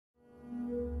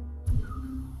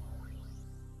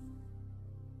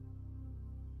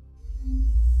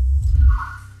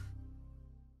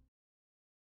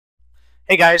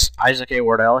Hey guys, Isaac A.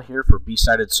 Wardell here for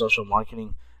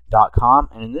besidedsocialmarketing.com,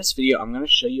 and in this video I'm going to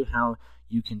show you how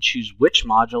you can choose which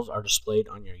modules are displayed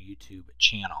on your YouTube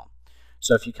channel.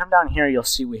 So if you come down here, you'll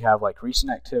see we have like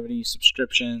recent activities,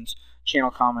 subscriptions,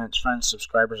 channel comments, friends,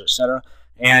 subscribers, etc.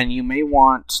 And you may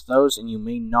want those and you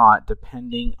may not,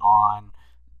 depending on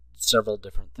several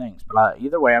different things. But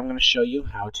either way, I'm going to show you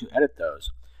how to edit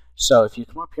those. So if you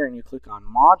come up here and you click on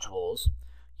modules,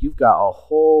 you've got a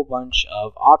whole bunch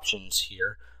of options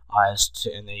here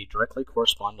and they directly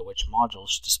correspond to which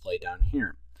modules display down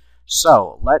here.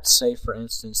 So let's say, for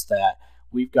instance, that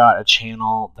we've got a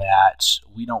channel that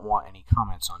we don't want any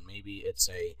comments on. Maybe it's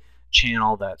a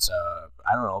channel that's a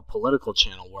political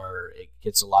channel where it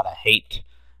gets a lot of hate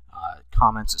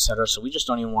comments, etc. So we just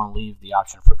don't even want to leave the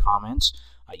option for comments.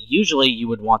 Usually you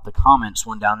would want the comments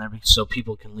one down there so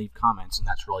people can leave comments, and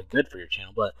that's really good for your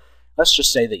channel. But let's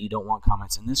just say that you don't want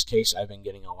comments. In this case, I've been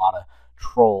getting a lot of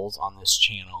trolls on this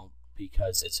channel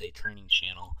because it's a training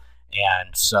channel,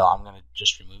 and so I'm going to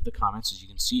just remove the comments. As you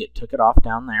can see, it took it off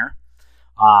down there.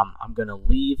 I'm going to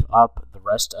leave up the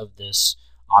rest of this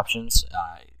options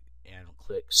and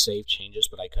click Save Changes,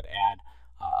 but I could add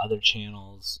other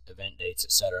channels, event dates,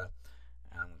 etc.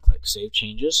 I'm going to click Save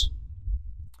Changes.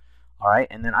 All right,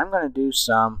 and then I'm going to do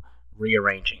some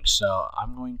rearranging. So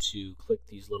I'm going to click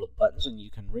these little buttons, and you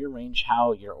can rearrange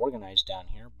how you're organized down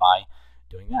here by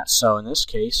doing that. So in this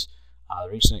case,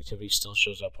 recent activity still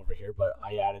shows up over here, but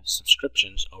I added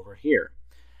subscriptions over here.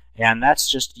 And that's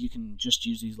just, you can just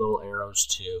use these little arrows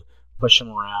to push them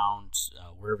around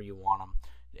wherever you want them,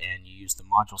 and you use the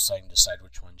module setting to decide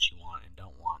which ones you want and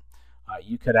don't want.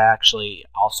 You could actually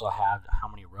also have how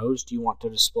many rows do you want to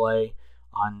display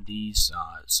on these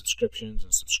subscriptions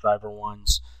and subscriber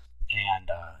ones, and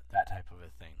that type of a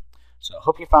thing. So I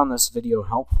hope you found this video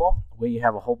helpful. We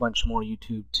have a whole bunch more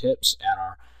YouTube tips at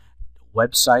our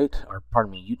website, or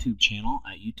pardon me, YouTube channel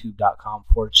at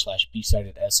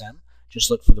youtube.com/besidedsm.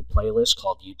 Just look for the playlist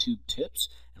called YouTube Tips,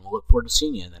 and we'll look forward to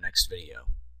seeing you in the next video.